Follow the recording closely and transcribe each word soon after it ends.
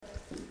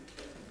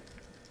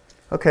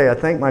Okay, I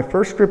think my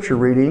first scripture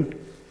reading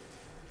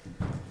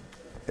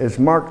is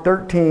Mark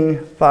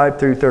 13, 5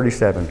 through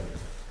 37.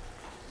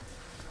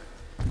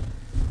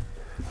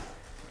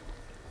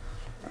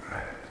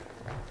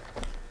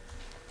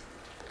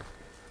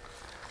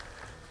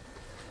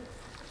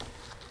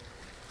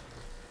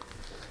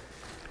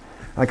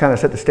 I kind of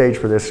set the stage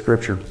for this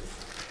scripture.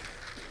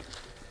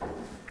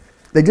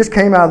 They just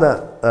came out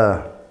of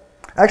the...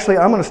 actually,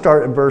 I'm going to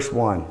start at verse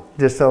 1,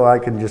 just so I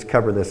can just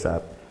cover this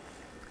up.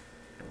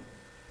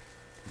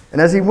 And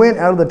as he went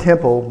out of the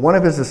temple, one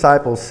of his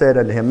disciples said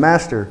unto him,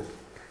 Master,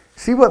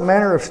 see what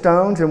manner of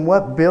stones and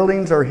what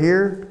buildings are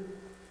here?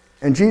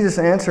 And Jesus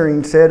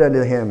answering said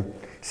unto him,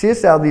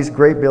 Seest thou these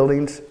great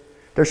buildings?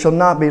 There shall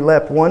not be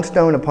left one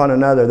stone upon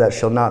another that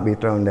shall not be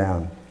thrown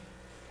down.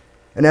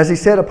 And as he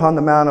sat upon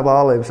the Mount of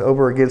Olives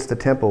over against the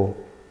temple,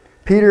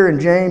 Peter and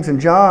James and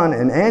John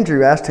and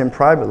Andrew asked him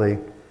privately,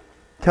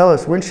 Tell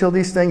us, when shall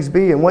these things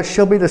be, and what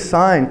shall be the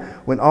sign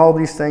when all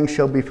these things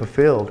shall be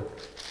fulfilled?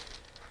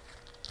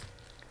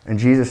 And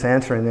Jesus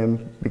answering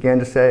them began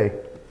to say,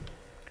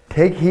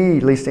 Take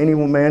heed lest any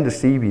man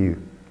deceive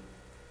you.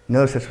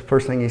 Notice that's the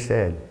first thing he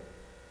said.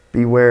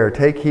 Beware,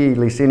 take heed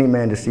lest any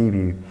man deceive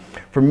you.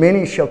 For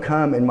many shall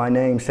come in my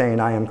name,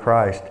 saying, I am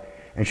Christ,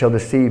 and shall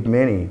deceive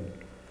many.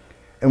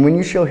 And when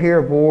you shall hear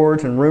of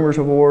wars and rumors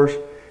of wars,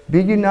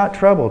 be you not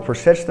troubled, for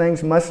such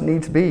things must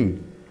needs be.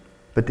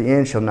 But the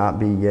end shall not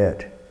be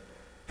yet.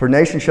 For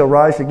nation shall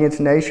rise against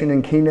nation,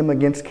 and kingdom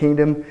against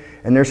kingdom,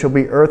 and there shall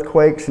be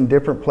earthquakes in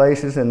different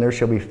places, and there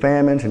shall be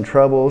famines and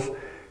troubles.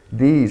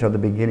 These are the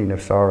beginning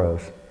of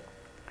sorrows.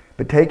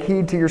 But take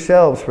heed to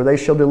yourselves, for they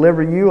shall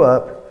deliver you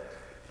up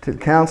to the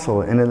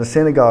council, and in the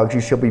synagogues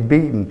you shall be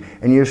beaten,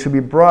 and you shall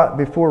be brought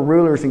before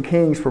rulers and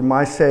kings for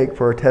my sake,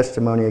 for a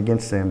testimony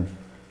against them.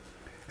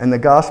 And the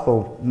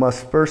gospel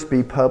must first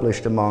be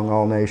published among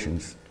all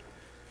nations.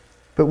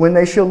 But when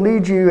they shall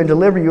lead you and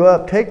deliver you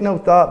up, take no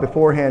thought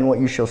beforehand what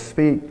you shall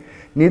speak,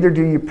 neither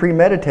do you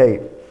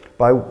premeditate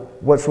by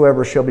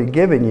whatsoever shall be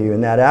given you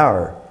in that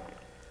hour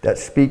that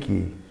speak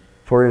ye.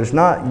 For it is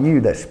not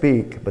you that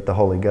speak, but the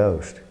Holy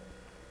Ghost.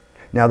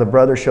 Now the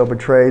brother shall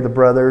betray the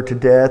brother to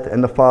death,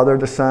 and the father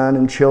the son,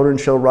 and children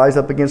shall rise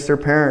up against their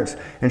parents,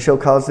 and shall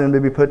cause them to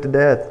be put to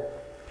death.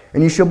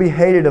 And ye shall be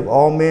hated of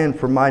all men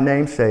for my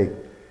name's sake.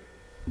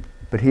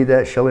 But he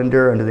that shall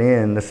endure unto the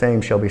end, the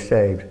same shall be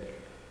saved.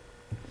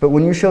 But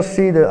when you shall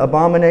see the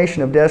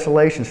abomination of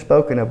desolation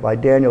spoken of by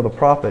Daniel the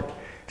prophet,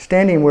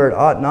 standing where it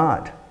ought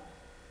not,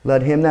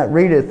 let him that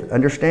readeth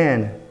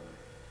understand.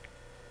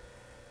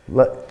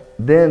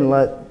 Then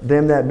let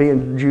them that be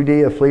in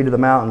Judea flee to the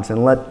mountains,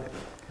 and let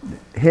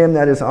him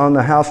that is on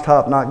the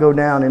housetop not go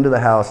down into the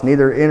house,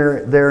 neither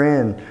enter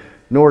therein,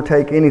 nor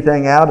take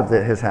anything out of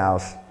his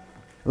house.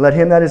 Let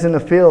him that is in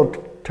the field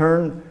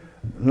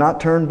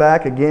not turn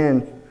back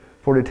again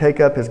for to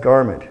take up his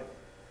garment.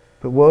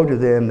 But woe to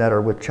them that are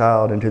with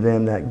child, and to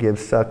them that give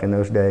suck in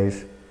those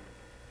days.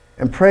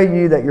 And pray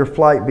ye that your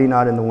flight be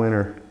not in the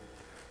winter.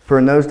 For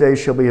in those days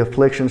shall be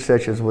affliction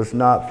such as was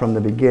not from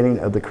the beginning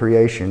of the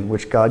creation,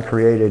 which God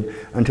created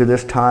unto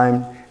this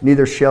time,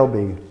 neither shall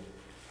be.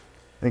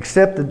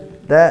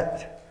 Except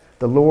that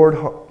the Lord...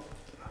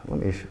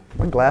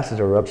 my glasses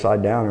are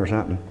upside down or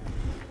something.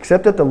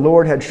 Except that the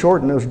Lord had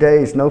shortened those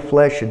days, no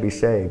flesh should be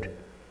saved.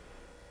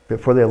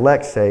 But for the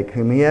elect's sake,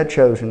 whom he had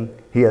chosen,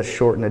 he hath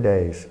shortened the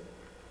days.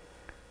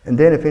 And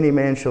then if any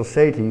man shall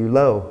say to you,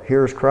 Lo,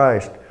 here is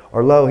Christ,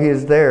 or Lo, he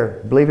is there,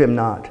 believe him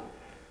not.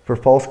 For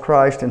false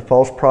Christ and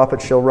false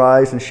prophets shall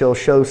rise, and shall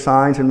show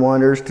signs and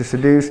wonders to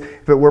seduce,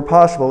 if it were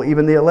possible,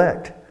 even the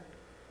elect.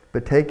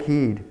 But take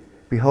heed,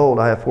 behold,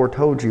 I have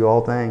foretold you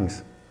all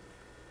things.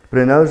 But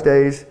in those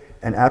days,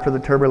 and after the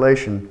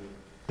tribulation,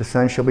 the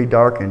sun shall be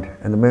darkened,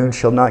 and the moon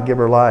shall not give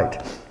her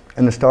light,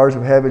 and the stars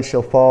of heaven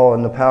shall fall,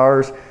 and the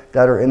powers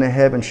that are in the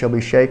heaven shall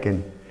be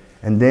shaken.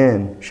 And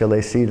then shall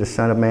they see the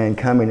Son of Man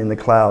coming in the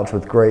clouds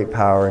with great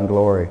power and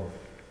glory.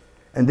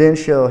 And then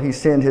shall he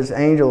send his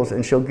angels,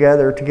 and shall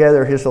gather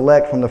together his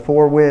elect from the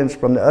four winds,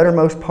 from the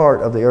uttermost part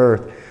of the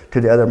earth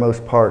to the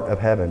uttermost part of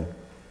heaven.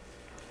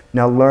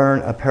 Now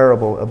learn a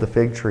parable of the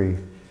fig tree.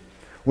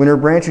 When her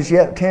branch is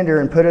yet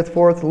tender and putteth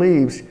forth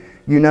leaves,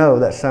 you know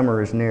that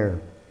summer is near.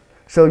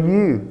 So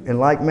you, in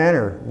like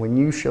manner, when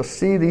you shall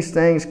see these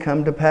things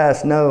come to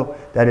pass, know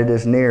that it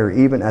is near,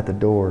 even at the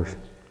doors.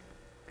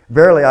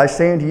 Verily I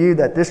say unto you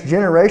that this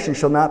generation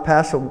shall not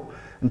pass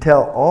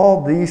until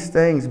all these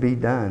things be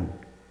done.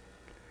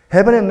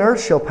 Heaven and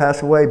earth shall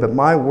pass away, but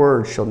my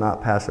word shall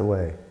not pass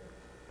away.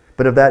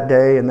 But of that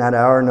day and that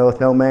hour knoweth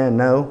no man,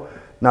 no,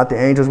 not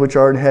the angels which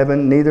are in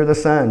heaven, neither the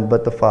Son,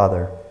 but the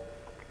Father.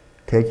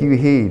 Take you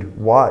heed,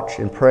 watch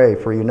and pray,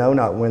 for you know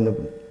not when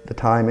the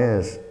time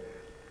is.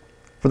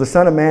 For the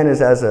Son of Man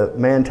is as a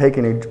man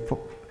taking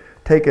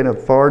a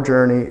far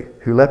journey,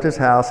 who left his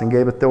house and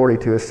gave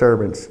authority to his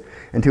servants,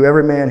 and to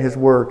every man his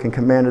work, and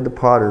commanded the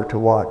potter to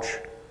watch.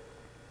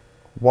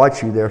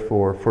 Watch you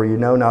therefore, for you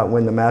know not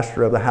when the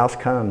master of the house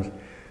comes,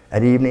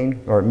 at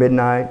evening, or at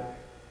midnight,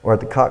 or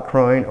at the cock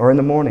crowing, or in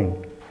the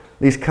morning.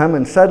 Lest come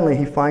and suddenly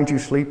he finds you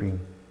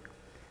sleeping.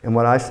 And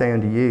what I say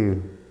unto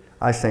you,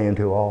 I say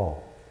unto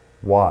all,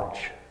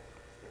 watch.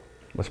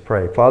 Let's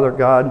pray. Father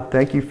God,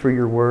 thank you for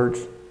your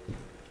words.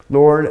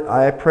 Lord,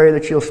 I pray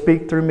that you'll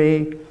speak through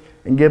me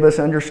and give us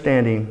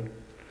understanding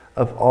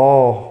of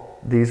all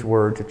these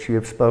words that you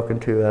have spoken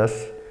to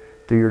us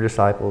through your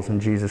disciples. In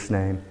Jesus'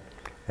 name,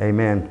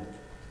 amen.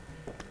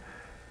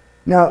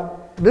 Now,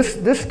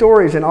 this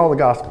story is in all the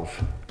Gospels.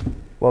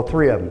 Well,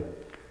 3 of them.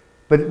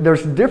 But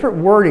there's different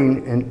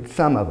wording in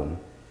some of them.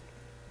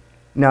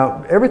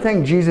 Now,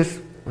 everything Jesus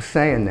was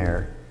saying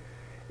there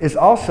is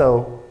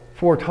also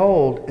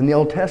foretold in the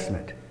Old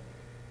Testament.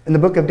 In the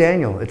book of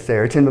Daniel, it's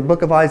there. It's in the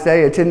book of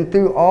Isaiah. It's in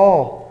through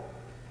all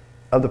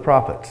of the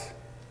prophets,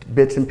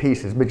 bits and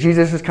pieces. But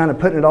Jesus is kind of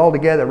putting it all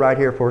together right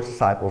here for his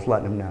disciples,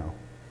 letting them know.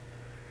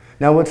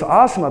 Now, what's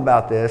awesome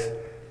about this,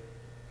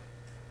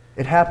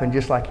 it happened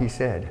just like he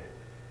said.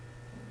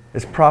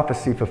 It's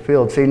prophecy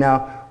fulfilled. See,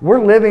 now,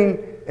 we're living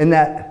in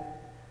that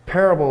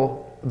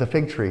parable of the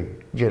fig tree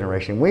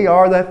generation. We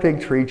are that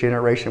fig tree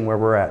generation where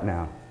we're at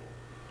now.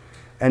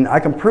 And I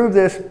can prove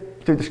this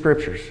through the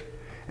scriptures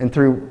and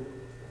through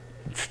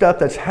stuff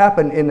that's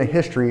happened in the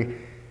history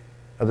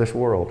of this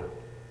world.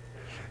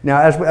 Now,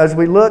 as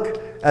we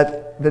look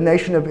at the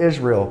nation of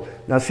Israel,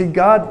 now see,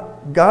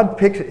 God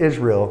picked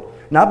Israel,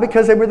 not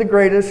because they were the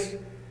greatest,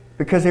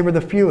 because they were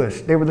the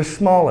fewest, they were the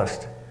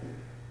smallest.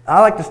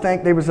 I like to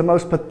think they was the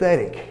most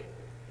pathetic,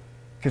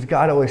 because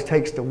God always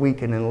takes the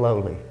weak and the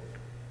lowly.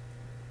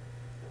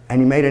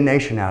 And he made a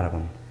nation out of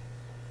them.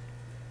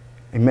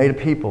 He made a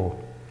people.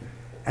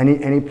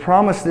 And he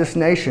promised this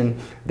nation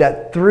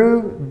that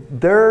through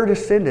their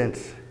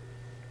descendants,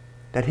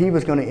 that he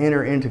was going to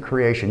enter into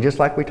creation, just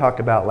like we talked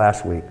about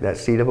last week, that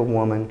seed of a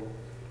woman,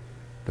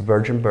 the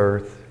virgin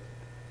birth,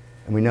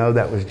 and we know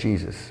that was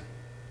Jesus,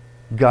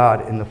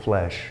 God in the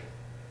flesh,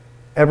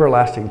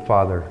 everlasting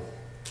Father,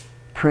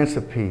 Prince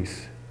of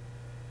Peace,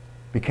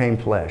 became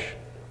flesh.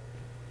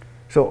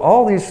 So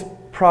all these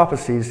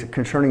prophecies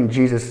concerning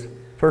Jesus'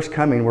 first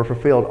coming were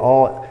fulfilled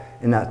all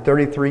in that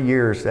 33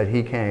 years that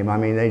he came. I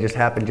mean, they just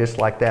happened just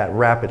like that,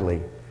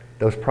 rapidly,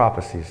 those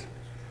prophecies.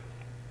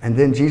 And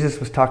then Jesus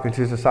was talking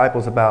to his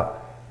disciples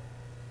about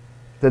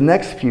the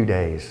next few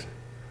days,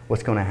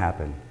 what's going to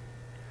happen.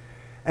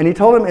 And he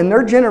told them in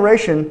their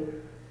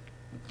generation,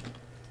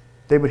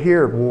 they would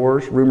hear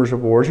wars, rumors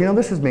of wars. You know,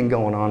 this has been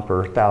going on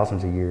for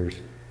thousands of years.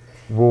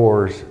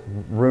 Wars,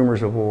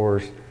 rumors of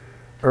wars,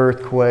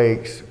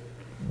 earthquakes,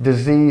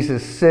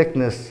 diseases,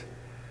 sickness.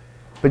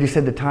 But he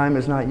said the time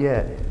is not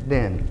yet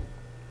then.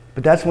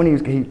 But that's when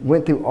he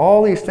went through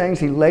all these things.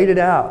 He laid it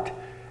out.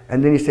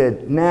 And then he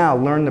said, now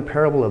learn the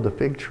parable of the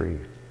fig tree.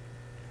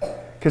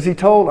 Because he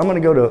told, I'm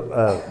going to go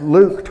to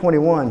Luke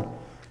 21.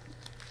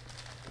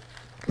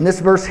 And this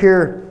verse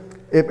here,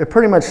 it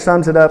pretty much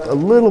sums it up a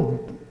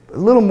little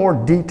more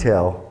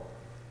detail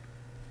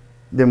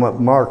than what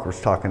Mark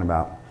was talking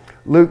about.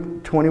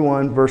 Luke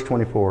 21, verse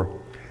 24.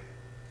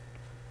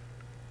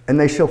 And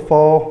they shall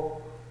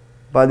fall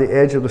by the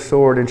edge of the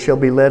sword and shall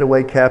be led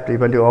away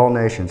captive unto all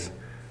nations.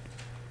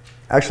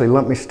 Actually,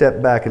 let me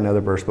step back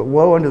another verse. But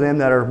woe unto them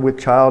that are with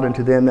child and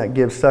to them that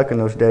give suck in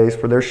those days,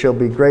 for there shall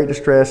be great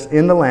distress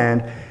in the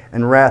land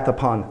and wrath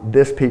upon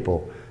this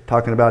people.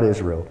 Talking about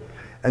Israel.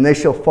 And they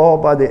shall fall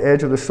by the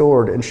edge of the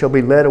sword and shall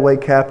be led away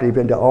captive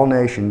into all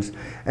nations.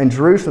 And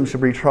Jerusalem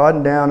shall be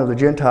trodden down of the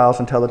Gentiles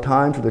until the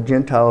times of the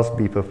Gentiles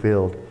be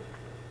fulfilled.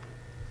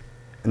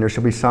 And there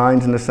shall be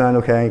signs in the sun.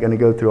 Okay, I ain't going to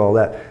go through all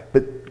that.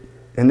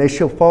 And they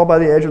shall fall by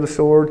the edge of the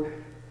sword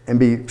and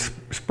be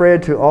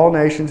spread to all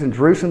nations, and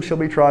Jerusalem shall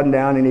be trodden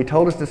down. And he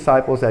told his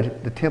disciples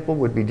that the temple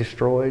would be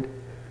destroyed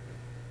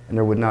and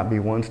there would not be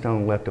one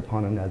stone left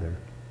upon another.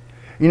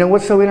 You know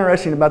what's so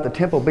interesting about the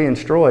temple being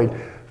destroyed?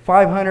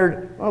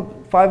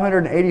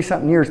 580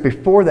 something years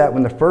before that,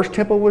 when the first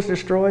temple was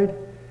destroyed,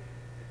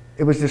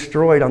 it was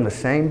destroyed on the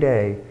same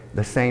day,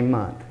 the same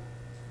month,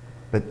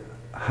 but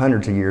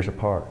hundreds of years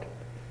apart.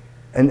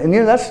 And you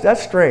know,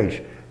 that's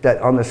strange, that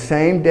on the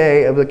same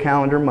day of the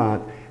calendar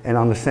month and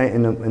on the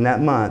same in that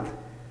month,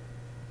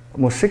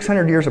 almost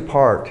 600 years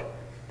apart,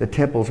 the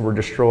temples were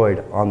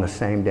destroyed on the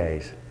same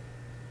days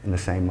in the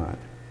same month.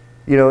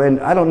 You know, and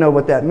I don't know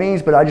what that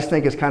means, but I just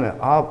think it's kind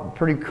of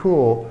pretty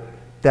cool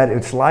that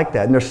it's like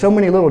that. And there's so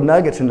many little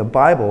nuggets in the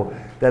Bible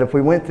that if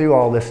we went through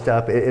all this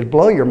stuff, it'd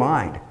blow your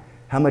mind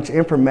how much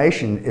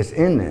information is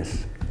in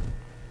this.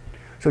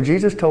 So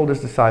Jesus told his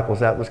disciples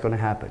that was going to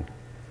happen.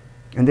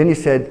 And then he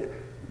said,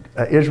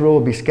 Israel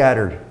will be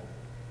scattered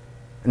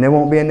and there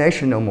won't be a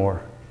nation no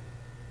more.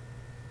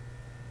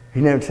 He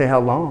didn't say how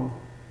long.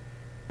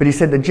 But he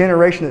said the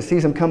generation that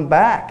sees him come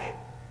back,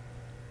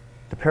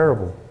 the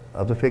parable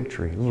of the fig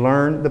tree.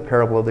 Learn the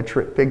parable of the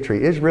fig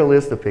tree. Israel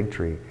is the fig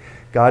tree.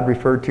 God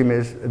referred to him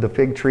as the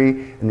fig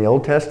tree in the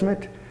Old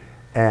Testament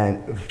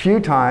and a few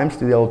times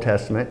through the Old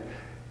Testament.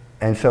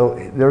 And so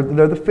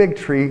they're the fig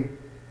tree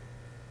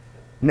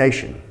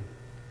nation.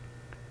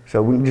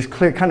 So we can just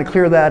kind of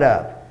clear that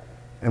up.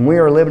 And we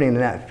are living in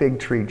that fig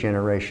tree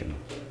generation.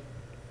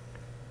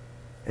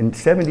 In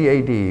 70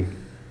 A.D.,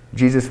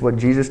 Jesus told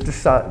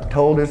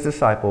his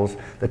disciples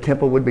the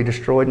temple would be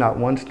destroyed, not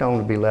one stone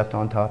would be left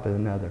on top of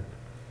another.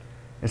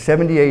 In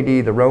 70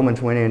 AD, the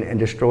Romans went in and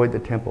destroyed the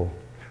temple.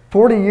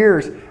 40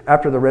 years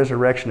after the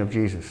resurrection of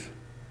Jesus.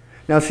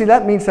 Now, see,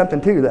 that means something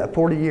too, that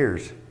 40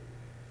 years.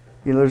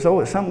 You know, there's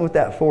always something with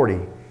that 40.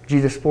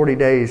 Jesus, 40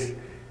 days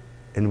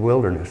in the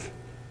wilderness.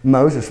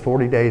 Moses,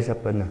 40 days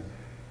up in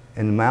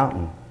the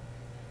mountain.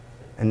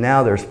 And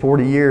now there's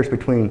 40 years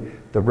between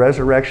the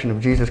resurrection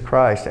of Jesus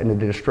Christ and the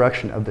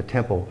destruction of the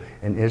temple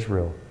in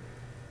Israel.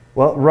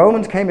 Well,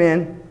 Romans came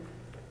in,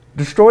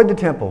 destroyed the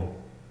temple,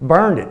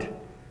 burned it.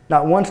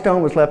 Not one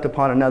stone was left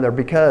upon another,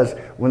 because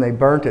when they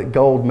burnt it,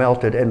 gold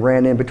melted and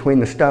ran in between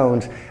the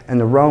stones. And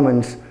the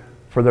Romans,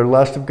 for their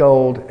lust of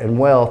gold and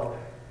wealth,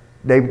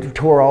 they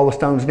tore all the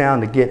stones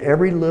down to get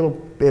every little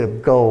bit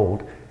of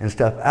gold and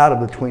stuff out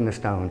of between the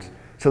stones.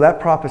 So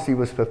that prophecy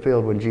was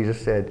fulfilled when Jesus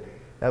said,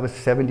 that was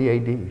 70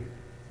 AD. And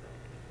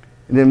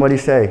then what did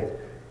he say?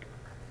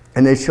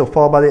 And they shall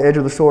fall by the edge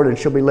of the sword and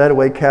shall be led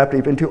away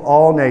captive into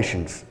all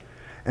nations.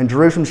 And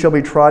Jerusalem shall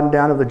be trodden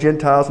down of the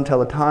Gentiles until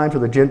the time for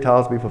the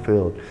Gentiles be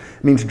fulfilled.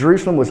 It means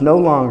Jerusalem was no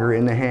longer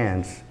in the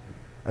hands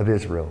of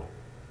Israel.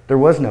 There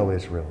was no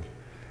Israel.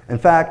 In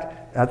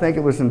fact, I think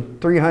it was in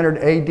 300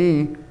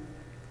 AD,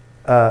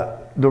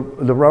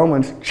 the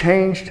Romans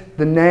changed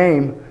the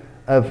name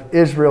of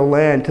Israel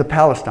land to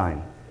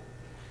Palestine.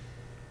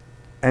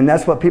 And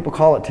that's what people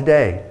call it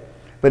today.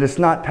 But it's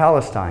not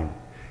Palestine.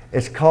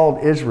 It's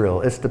called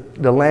Israel. It's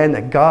the land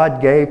that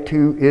God gave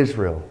to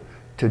Israel,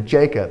 to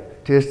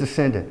Jacob, to his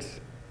descendants.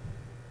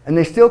 And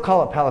they still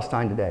call it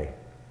Palestine today.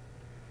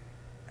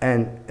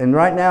 And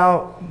right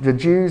now, the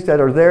Jews that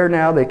are there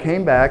now, they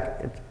came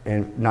back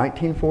in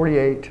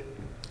 1948.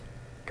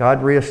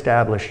 God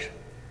reestablished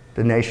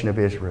the nation of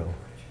Israel.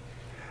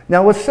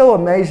 Now, what's so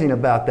amazing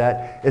about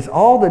that is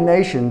all the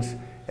nations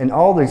and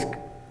all these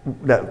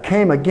that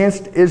came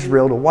against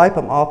Israel to wipe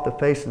them off the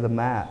face of the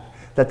map,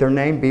 that their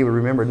name be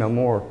remembered no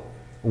more.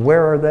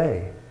 Where are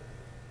they?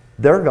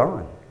 They're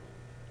gone.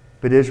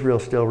 But Israel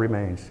still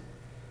remains.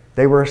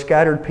 They were a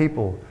scattered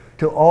people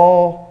to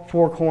all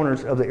four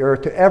corners of the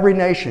earth, to every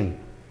nation.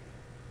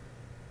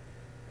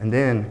 And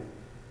then,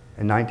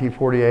 in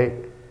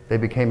 1948, they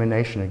became a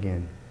nation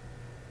again.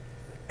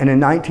 And in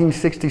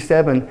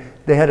 1967,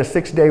 they had a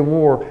 6-day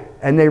war,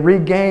 and they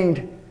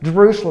regained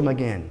Jerusalem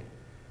again.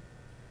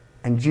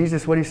 And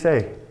Jesus, what did he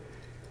say?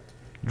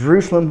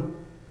 Jerusalem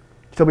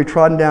shall be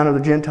trodden down of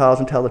the Gentiles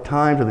until the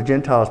times of the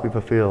Gentiles be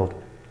fulfilled.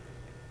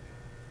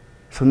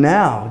 So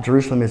now,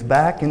 Jerusalem is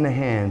back in the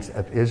hands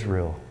of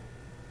Israel.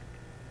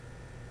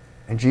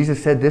 And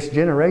Jesus said this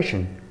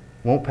generation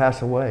won't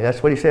pass away.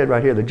 That's what he said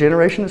right here. The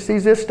generation that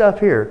sees this stuff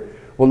here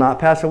will not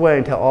pass away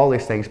until all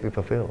these things be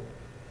fulfilled.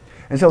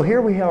 And so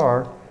here we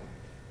are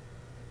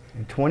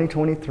in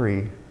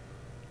 2023.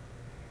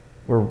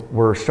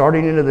 We're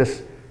starting into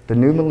the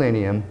new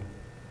millennium.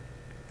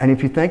 And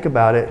if you think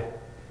about it,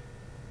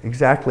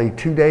 exactly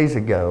 2 days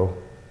ago,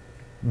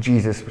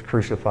 Jesus was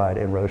crucified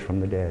and rose from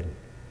the dead.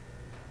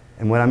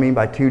 And what I mean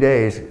by 2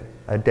 days,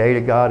 a day to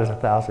God is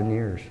 1,000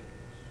 years.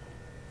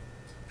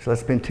 So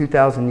that's been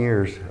 2,000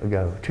 years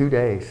ago, 2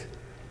 days.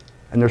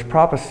 And there's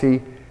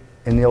prophecy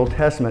in the Old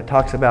Testament that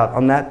talks about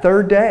on that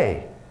third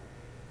day,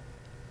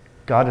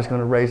 God is going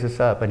to raise us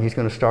up and he's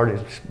going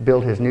to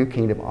build his new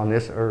kingdom on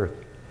this earth.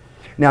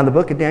 Now, the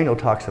book of Daniel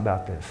talks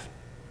about this.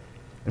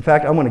 In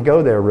fact, I want to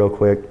go there real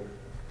quick.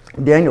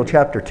 Daniel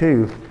chapter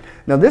 2.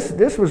 Now,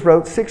 this was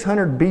wrote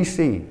 600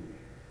 BC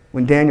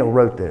when Daniel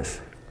wrote this.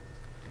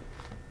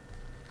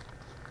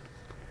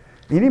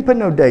 He didn't put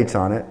no dates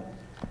on it.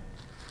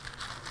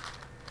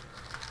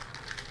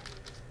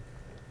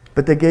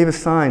 But they gave us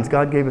signs.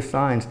 God gave us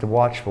signs to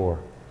watch for.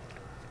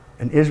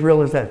 And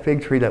Israel is that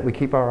fig tree that we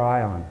keep our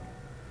eye on.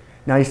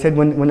 Now, he said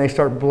when they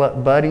start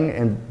budding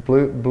and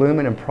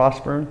blooming and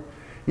prospering,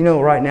 you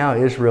know, right now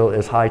Israel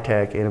is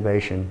high-tech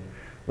innovation.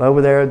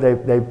 Over there,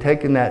 they've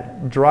taken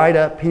that dried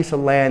up piece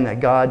of land that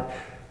God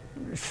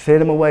sent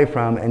them away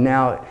from, and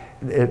now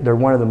they're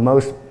one of the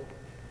most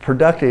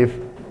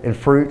productive in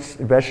fruits,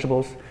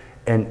 vegetables,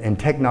 and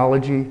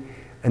technology.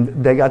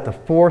 And they got the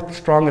 4th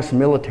strongest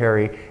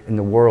military in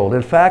the world.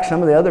 In fact,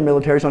 some of the other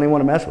militaries don't even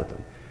want to mess with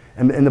them.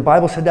 And the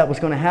Bible said that was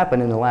going to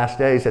happen in the last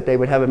days, that they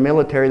would have a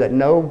military that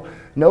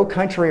no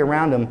country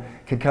around them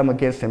could come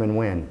against them and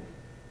win.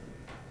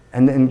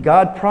 And then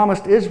God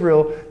promised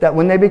Israel that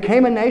when they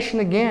became a nation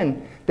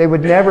again, they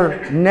would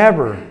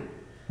never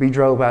be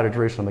drove out of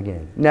Jerusalem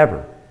again.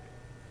 Never.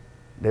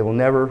 They will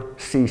never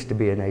cease to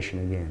be a nation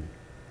again.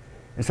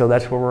 And so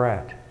that's where we're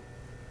at.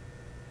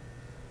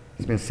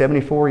 It's been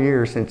 74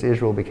 years since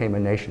Israel became a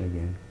nation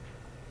again.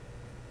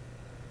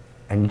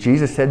 And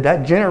Jesus said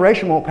that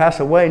generation won't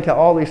pass away until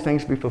all these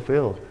things be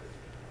fulfilled.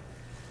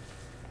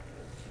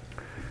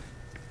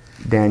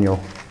 Daniel.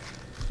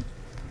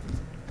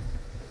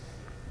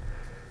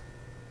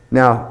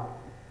 Now,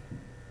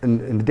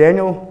 in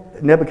Daniel,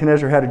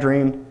 Nebuchadnezzar had a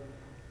dream.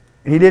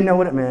 He didn't know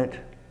what it meant.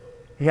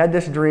 He had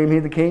this dream.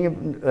 He's the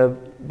king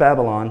of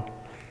Babylon.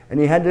 And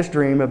he had this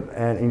dream,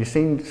 and he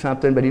seen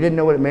something, but he didn't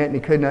know what it meant, and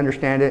he couldn't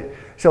understand it.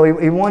 So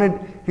he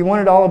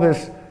wanted all of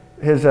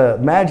his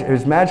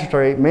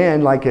magistrate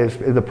men, like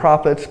the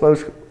prophets,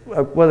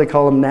 what do they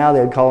call them now?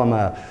 They'd call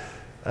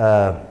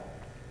them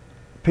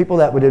people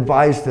that would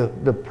advise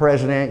the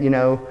president,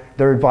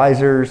 their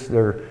advisors,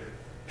 their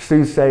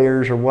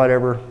soothsayers or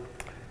whatever.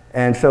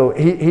 And so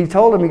he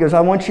told him, he goes,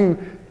 I want you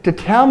to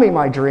tell me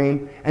my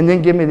dream and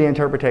then give me the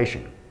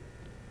interpretation.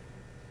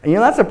 And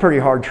that's a pretty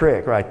hard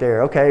trick right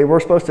there. Okay, we're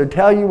supposed to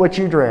tell you what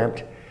you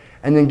dreamt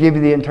and then give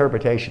you the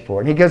interpretation for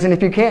it. And he goes, and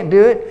if you can't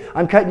do it,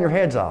 I'm cutting your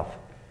heads off.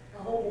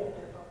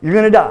 You're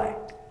going to die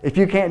if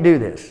you can't do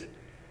this.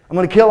 I'm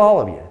going to kill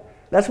all of you.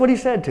 That's what he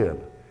said to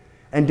him.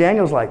 And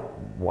Daniel's like,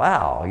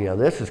 wow,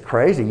 this is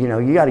crazy.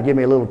 You got to give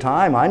me a little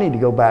time. I need to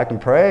go back and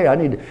pray. I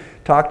need to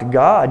talk to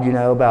God,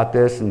 about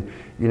this. And,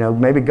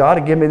 maybe God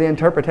will give me the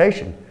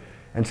interpretation.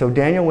 And so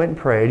Daniel went and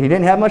prayed. He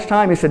didn't have much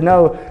time. He said,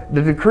 no,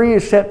 the decree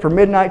is set for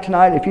midnight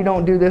tonight. If you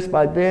don't do this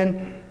by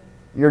then,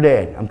 you're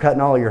dead. I'm cutting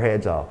all of your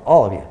heads off,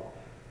 all of you.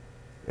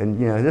 And,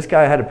 this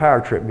guy had a power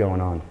trip going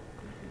on.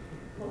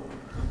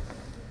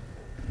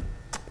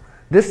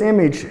 This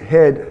image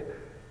head,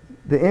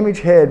 the image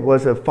head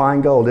was of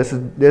fine gold. This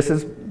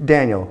is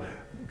Daniel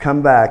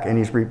come back, and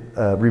he's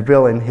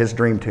revealing his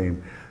dream to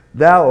him.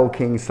 Thou, O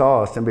king,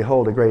 sawest, and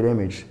behold, a great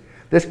image.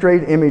 This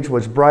great image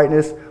was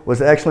brightness,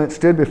 was excellent,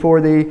 stood before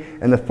thee,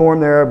 and the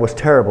form thereof was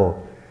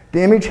terrible.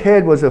 The image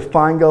head was of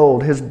fine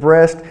gold, his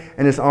breast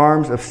and his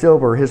arms of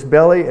silver, his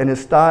belly and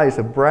his thighs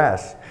of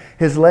brass,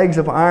 his legs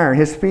of iron,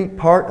 his feet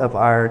part of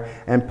iron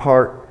and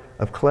part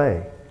of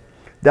clay.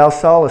 Thou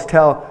sawest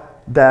how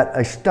that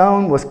a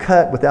stone was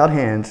cut without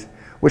hands,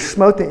 which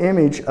smote the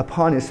image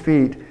upon his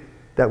feet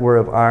that were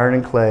of iron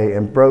and clay,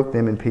 and broke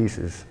them in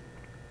pieces.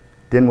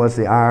 Then was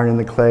the iron and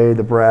the clay,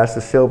 the brass,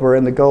 the silver,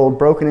 and the gold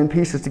broken in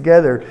pieces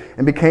together,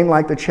 and became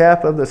like the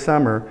chaff of the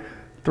summer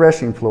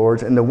threshing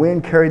floors, and the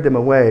wind carried them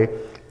away,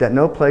 that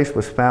no place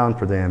was found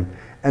for them.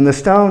 And the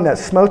stone that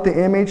smote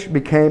the image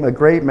became a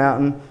great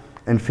mountain,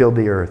 and filled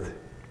the earth.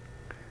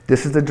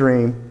 This is the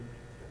dream,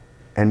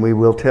 and we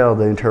will tell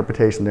the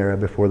interpretation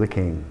thereof before the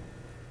king.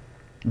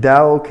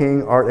 Thou, O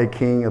king, art a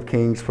king of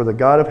kings, for the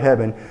God of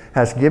heaven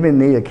has given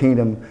thee a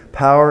kingdom,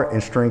 power,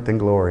 and strength, and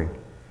glory.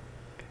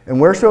 And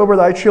wheresoever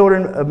thy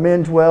children of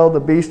men dwell, the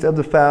beasts of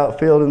the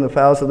field and the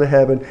fowls of the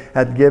heaven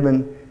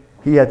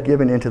he hath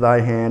given into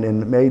thy hand,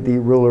 and made thee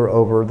ruler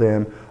over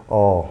them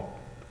all.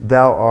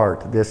 Thou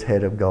art this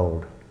head of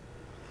gold.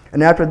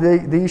 And after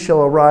thee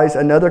shall arise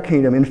another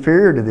kingdom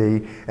inferior to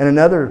thee, and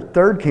another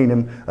third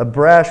kingdom of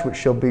brass, which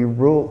shall bear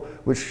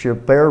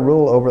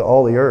rule over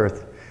all the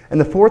earth. And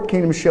the fourth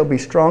kingdom shall be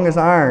strong as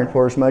iron,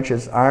 forasmuch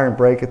as iron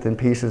breaketh in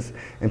pieces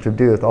and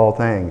subdueth all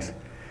things.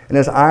 And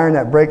as iron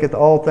that breaketh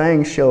all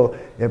things shall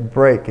it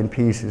break in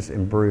pieces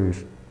and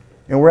bruise.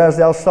 And whereas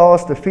thou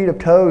sawest the feet of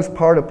toes,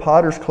 part of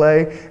potter's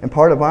clay and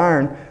part of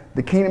iron,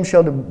 the kingdom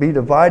shall be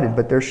divided,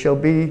 but there shall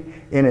be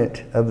in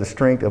it of the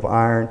strength of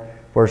iron,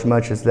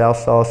 forasmuch as thou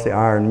sawest the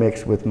iron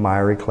mixed with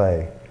miry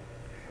clay.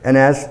 And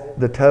as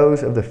the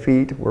toes of the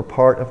feet were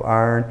part of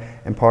iron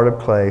and part of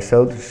clay,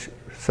 so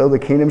the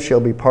kingdom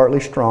shall be partly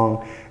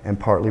strong and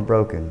partly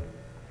broken.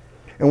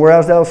 And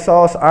whereas thou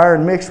sawest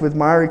iron mixed with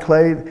miry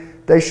clay,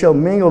 they shall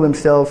mingle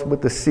themselves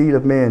with the seed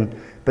of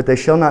men, but they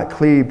shall not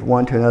cleave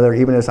one to another,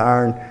 even as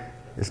iron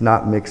is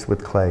not mixed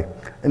with clay.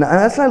 And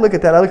as I look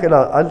at that,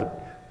 I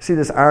see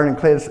this iron and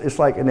clay. It's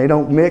like, and they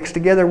don't mix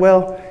together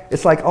well.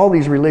 It's like all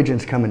these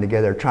religions coming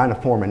together, trying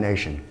to form a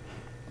nation.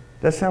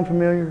 Does that sound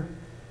familiar?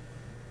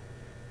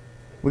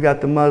 We got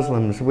the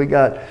Muslims. We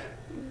got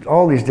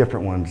all these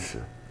different ones,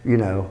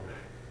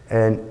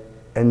 and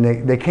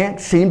they can't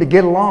seem to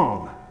get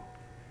along.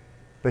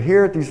 But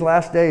here at these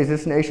last days,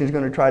 this nation is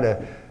going to try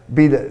to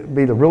be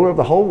the ruler of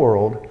the whole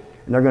world,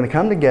 and they're going to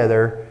come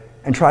together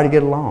and try to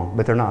get along,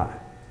 but they're not.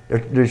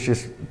 There's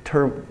just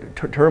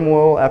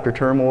turmoil after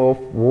turmoil,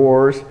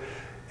 wars,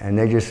 and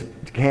they just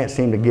can't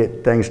seem to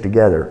get things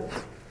together.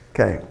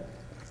 Okay.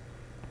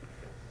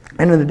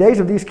 And in the days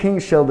of these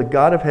kings shall the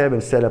God of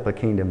heaven set up a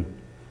kingdom,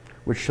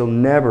 which shall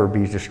never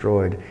be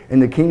destroyed.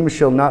 And the kingdom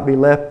shall not be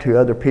left to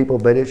other people,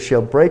 but it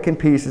shall break in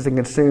pieces and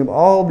consume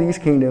all these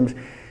kingdoms,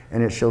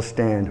 and it shall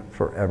stand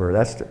forever.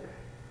 That's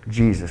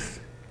Jesus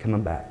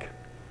coming back.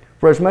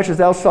 For as much as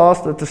thou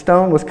sawest that the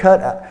stone was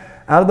cut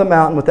out of the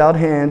mountain without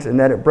hands, and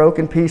that it broke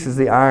in pieces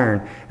the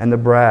iron and the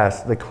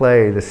brass, the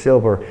clay, the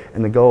silver,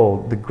 and the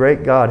gold, the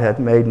great God hath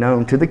made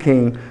known to the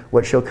king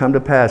what shall come to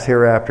pass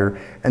hereafter.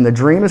 And the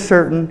dream is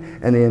certain,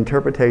 and the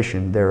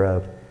interpretation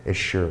thereof is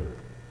sure.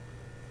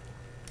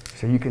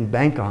 So you can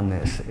bank on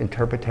this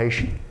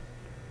interpretation.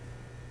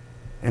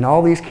 And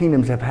all these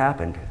kingdoms have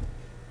happened.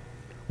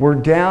 We're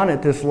down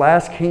at this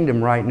last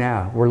kingdom right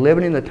now. We're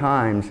living in the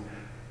times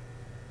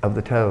of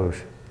the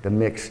toes, the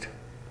mixed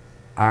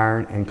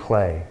iron and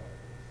clay.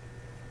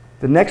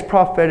 The next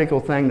prophetical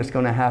thing that's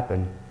going to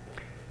happen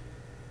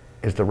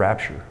is the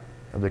rapture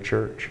of the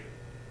church.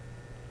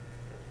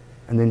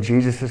 And then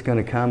Jesus is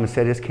going to come and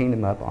set his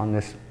kingdom up on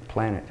this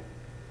planet.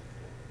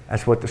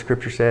 That's what the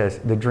scripture says.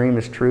 The dream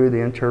is true,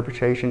 the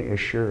interpretation is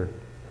sure.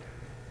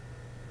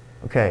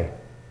 Okay,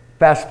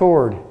 fast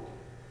forward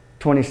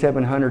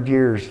 2,700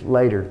 years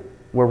later,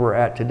 where we're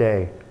at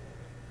today.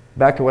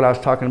 Back to what I was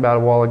talking about a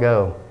while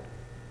ago.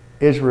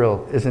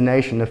 Israel is a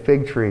nation. The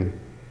fig tree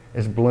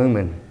is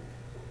blooming.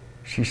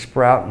 She's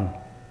sprouting.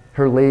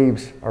 Her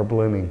leaves are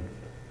blooming.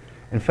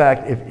 In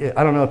fact,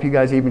 I don't know if you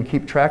guys even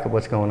keep track of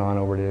what's going on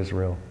over in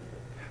Israel.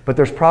 But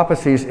there's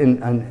prophecies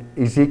in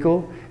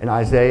Ezekiel and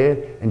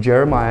Isaiah and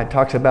Jeremiah. It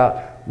talks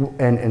about,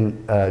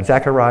 and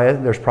Zechariah,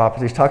 there's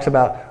prophecies. Talks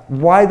about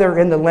why they're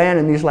in the land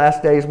in these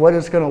last days, what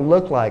it's going to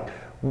look like,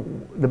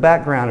 the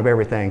background of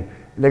everything.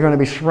 They're going to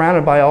be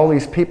surrounded by all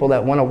these people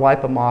that want to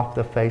wipe them off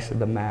the face of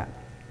the map.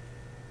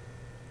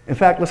 In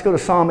fact, let's go to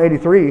Psalm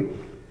 83.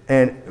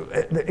 And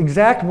the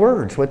exact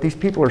words, what these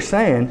people are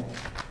saying,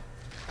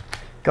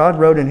 God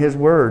wrote in His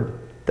Word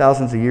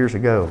thousands of years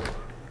ago.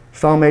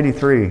 Psalm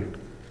 83.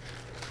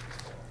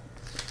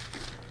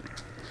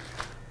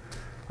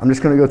 I'm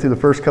just going to go through the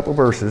first couple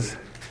verses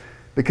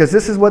because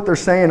this is what they're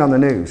saying on the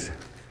news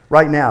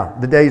right now,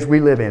 the days we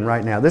live in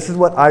right now. This is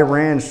what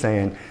Iran's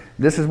saying.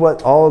 This is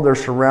what all of their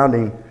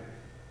surrounding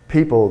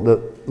people,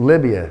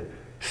 Libya,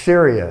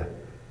 Syria,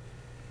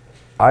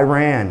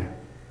 Iran,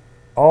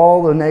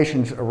 all the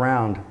nations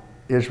around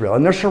Israel.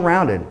 And they're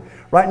surrounded.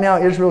 Right now,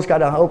 Israel's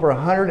got over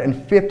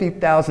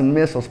 150,000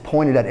 missiles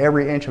pointed at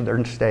every inch of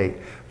their state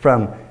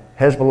from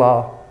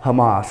Hezbollah,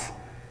 Hamas,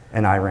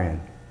 and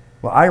Iran.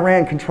 Well,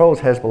 Iran controls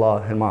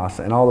Hezbollah, Hamas,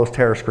 and all those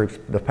terrorist groups,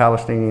 the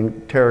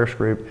Palestinian terrorist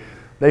group.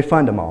 They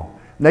fund them all.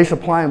 They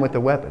supply them with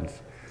the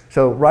weapons.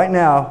 So right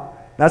now,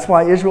 that's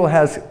why Israel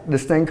has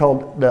this thing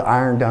called the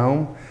Iron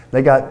Dome.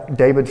 They got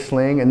David's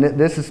sling, and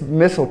this is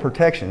missile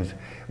protections.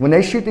 When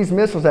they shoot these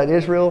missiles at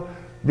Israel,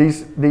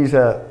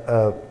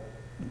 the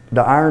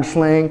iron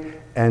sling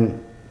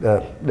and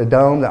the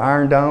dome, the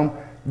Iron Dome,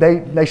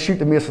 they shoot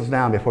the missiles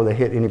down before they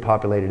hit any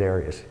populated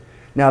areas.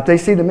 Now, if they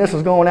see the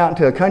missiles going out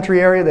into a country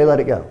area, they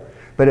let it go.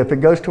 But if it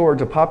goes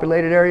towards a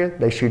populated area,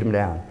 they shoot them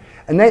down.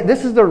 And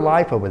this is their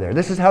life over there.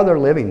 This is how they're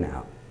living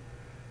now.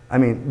 I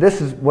mean,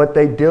 this is what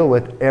they deal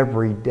with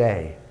every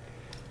day.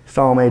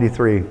 Psalm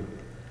 83.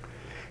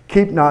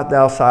 Keep not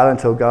thou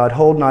silence, O God.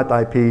 Hold not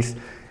thy peace,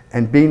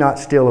 and be not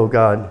still, O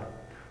God.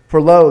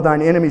 For lo,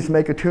 thine enemies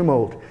make a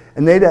tumult,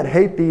 and they that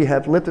hate thee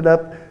have lifted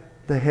up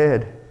the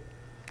head.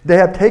 They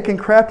have taken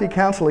crafty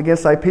counsel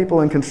against thy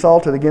people and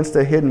consulted against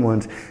the hidden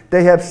ones.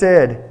 They have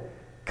said,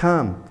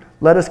 Come,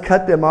 let us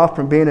cut them off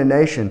from being a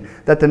nation,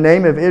 that the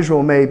name of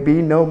Israel may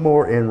be no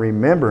more in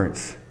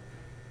remembrance.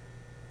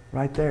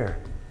 Right there.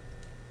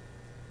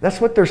 That's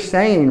what they're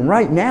saying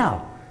right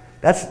now.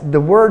 That's the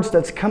words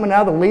that's coming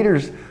out of the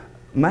leaders'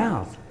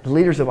 mouths, the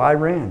leaders of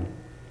Iran.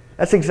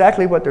 That's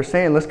exactly what they're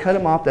saying. Let's cut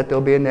them off that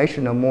there'll be a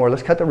nation no more.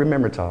 Let's cut the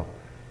remembrance off.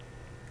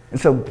 And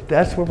so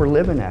that's where we're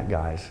living at,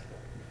 guys.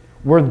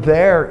 We're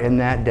there in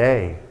that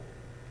day.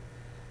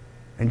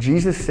 And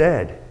Jesus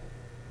said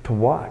to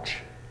watch.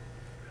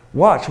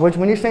 Watch.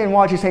 When he's saying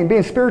watch, he's saying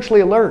being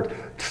spiritually alert.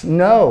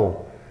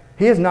 No,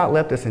 He has not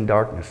left us in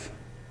darkness.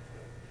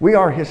 We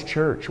are His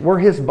church. We're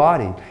His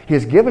body. He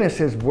has given us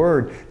His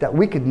word that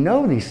we could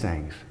know these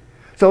things.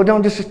 So it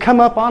don't just come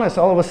up on us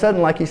all of a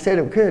sudden like He said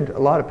it could, a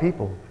lot of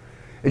people.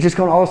 It's just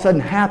going to all of a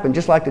sudden happen,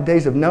 just like the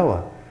days of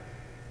Noah.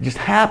 It just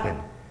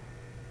happened.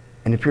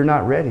 And if you're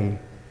not ready,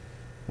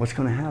 what's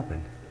going to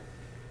happen?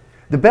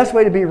 The best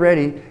way to be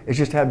ready is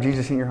just to have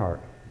Jesus in your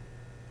heart.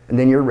 And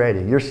then you're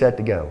ready. You're set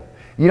to go.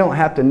 You don't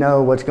have to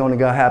know what's going to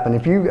go happen.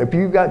 If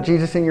you got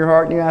Jesus in your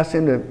heart and you ask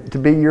Him to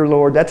be your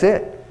Lord, that's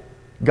it.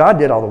 God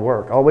did all the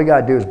work. All we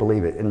got to do is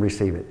believe it and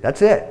receive it.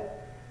 That's it.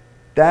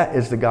 That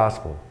is the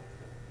gospel.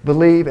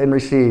 Believe and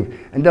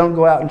receive. And don't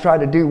go out and try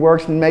to do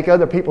works and make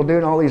other people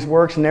doing all these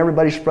works and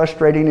everybody's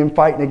frustrating and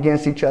fighting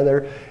against each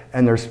other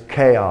and there's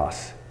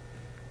chaos.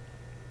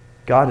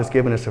 God has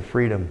given us a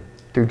freedom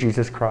through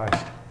Jesus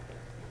Christ.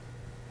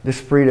 This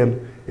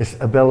freedom is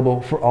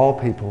available for all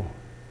people.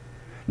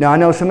 Now, I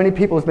know so many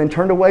people have been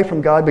turned away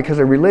from God because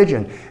of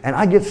religion, and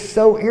I get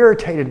so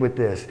irritated with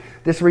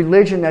this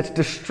religion that's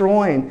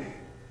destroying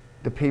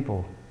the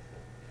people.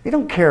 They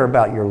don't care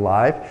about your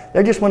life.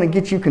 They just want to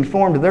get you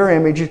conformed to their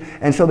image,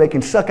 and so they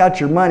can suck out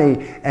your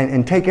money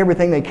and take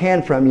everything they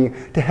can from you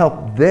to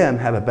help them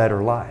have a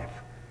better life.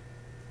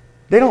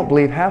 They don't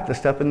believe half the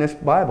stuff in this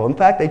Bible. In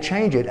fact, they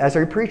change it as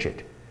they preach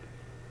it.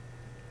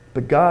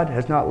 But God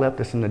has not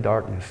left us in the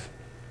darkness.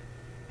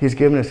 He's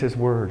given us His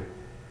word.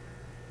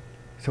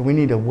 So we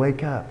need to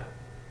wake up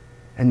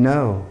and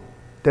know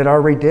that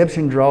our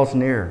redemption draws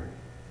near.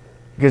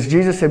 Because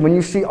Jesus said, when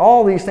you see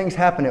all these things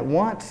happen at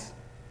once,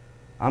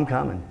 I'm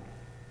coming.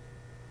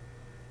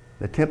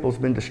 The temple's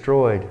been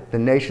destroyed. The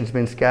nation's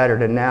been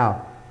scattered. And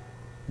now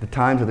the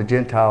times of the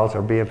Gentiles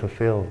are being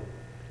fulfilled.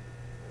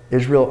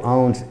 Israel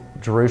owns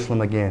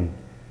Jerusalem again.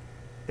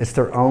 It's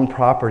their own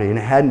property. And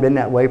it hadn't been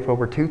that way for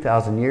over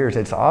 2,000 years.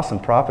 It's awesome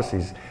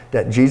prophecies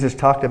that Jesus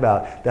talked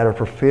about that are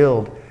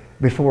fulfilled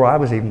before I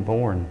was even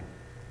born.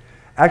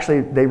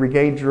 Actually, they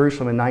regained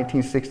Jerusalem in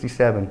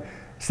 1967,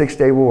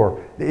 Six-Day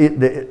War.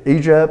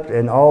 Egypt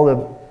and all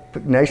the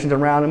nations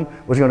around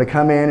them was going to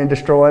come in and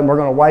destroy them. We're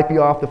going to wipe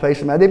you off the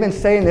face of the earth. They've been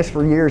saying this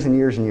for years and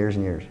years and years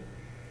and years.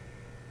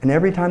 And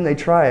every time they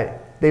try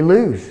it, they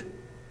lose.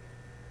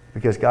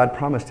 Because God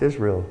promised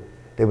Israel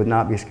they would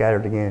not be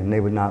scattered again and they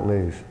would not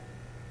lose.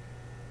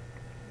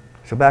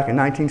 So back in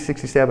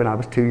 1967, I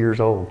was 2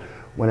 years old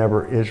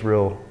whenever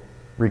Israel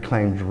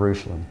reclaimed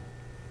Jerusalem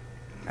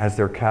as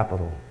their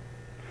capital.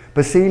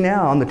 But see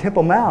now, on the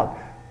Temple Mount,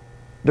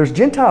 there's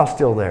Gentiles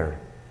still there.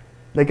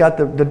 They got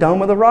the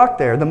Dome of the Rock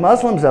there, the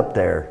Muslims up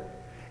there.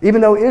 Even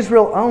though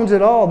Israel owns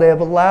it all, they have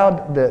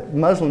allowed the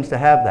Muslims to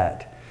have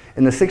that.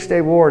 In the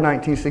Six-Day War in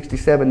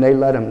 1967, they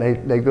let them.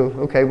 They go,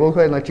 okay, we'll go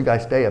ahead and let you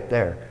guys stay up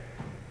there.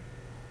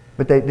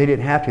 But they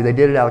didn't have to. They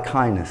did it out of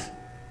kindness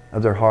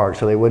of their heart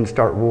so they wouldn't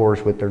start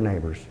wars with their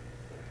neighbors.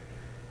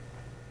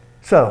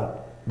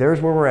 So,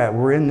 there's where we're at.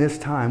 We're in this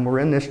time. We're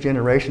in this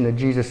generation that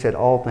Jesus said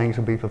all things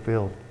will be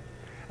fulfilled.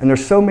 And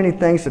there's so many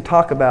things to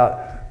talk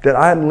about that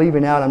I'm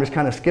leaving out. I'm just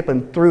kind of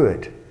skipping through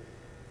it.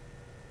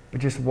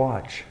 But just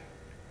watch.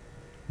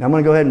 Now I'm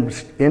going to go ahead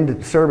and end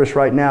the service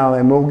right now,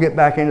 and we'll get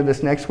back into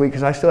this next week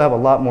because I still have a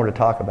lot more to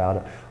talk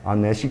about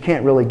on this. You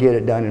can't really get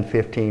it done in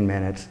 15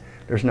 minutes.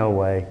 There's no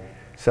way.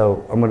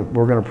 So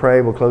we're going to pray.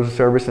 We'll close the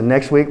service. And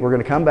next week we're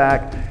going to come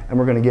back and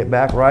we're going to get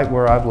back right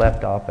where I've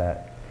left off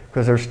at.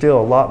 Because there's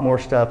still a lot more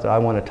stuff that I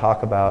want to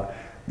talk about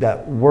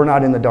that we're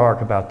not in the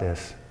dark about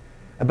this.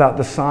 About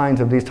the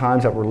signs of these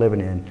times that we're living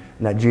in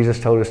and that Jesus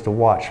told us to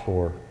watch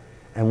for.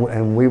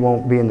 And we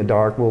won't be in the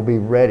dark. We'll be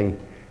ready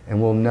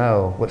and we'll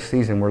know what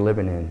season we're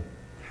living in.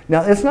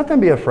 Now, it's nothing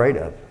to be afraid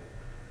of.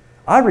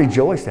 I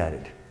rejoice at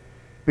it.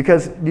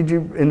 Because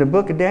in the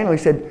book of Daniel, he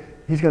said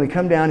he's going to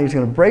come down, he's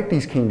going to break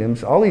these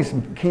kingdoms, all these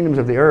kingdoms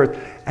of the earth,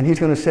 and he's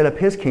going to set up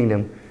his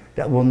kingdom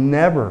that will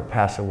never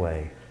pass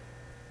away.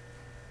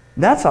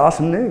 That's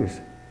awesome news.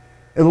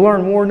 It'll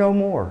learn war no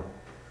more.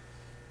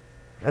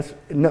 That's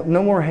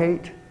no more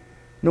hate,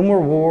 no more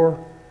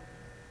war.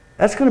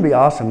 That's going to be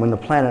awesome when the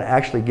planet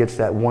actually gets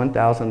that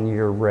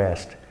 1,000-year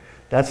rest.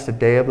 That's the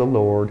day of the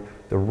Lord,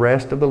 the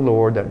rest of the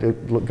Lord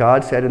that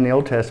God said in the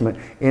Old Testament,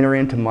 enter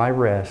into my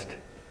rest.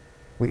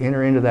 We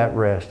enter into that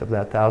rest of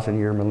that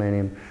 1,000-year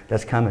millennium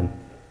that's coming.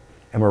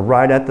 And we're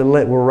right at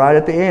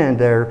the end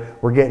there.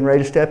 We're getting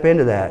ready to step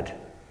into that.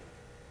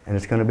 And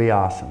it's going to be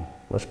awesome.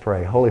 Let's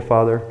pray. Holy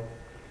Father,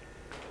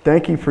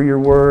 thank you for your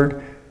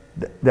word,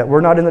 that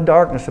we're not in the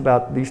darkness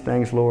about these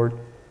things, Lord.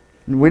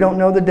 We don't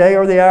know the day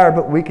or the hour,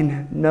 but we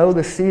can know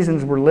the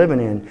seasons we're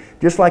living in.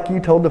 Just like you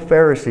told the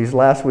Pharisees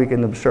last week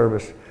in the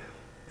service,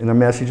 in the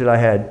message that I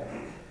had.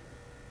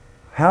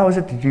 How is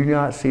it that you do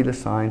not see the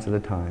signs of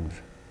the times?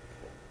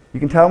 You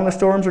can tell when the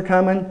storms are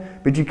coming,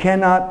 but you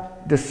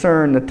cannot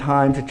discern the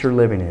times that you're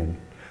living in.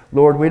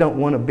 Lord, we don't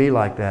want to be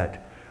like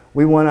that.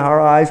 We want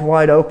our eyes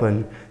wide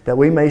open that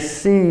we may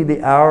see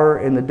the hour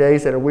and the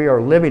days that we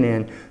are living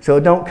in so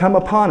it don't come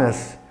upon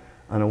us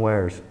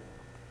unawares.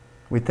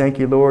 We thank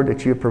you, Lord,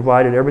 that you have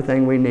provided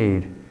everything we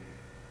need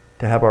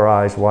to have our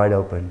eyes wide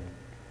open.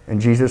 In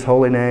Jesus'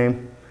 holy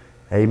name,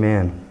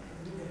 amen.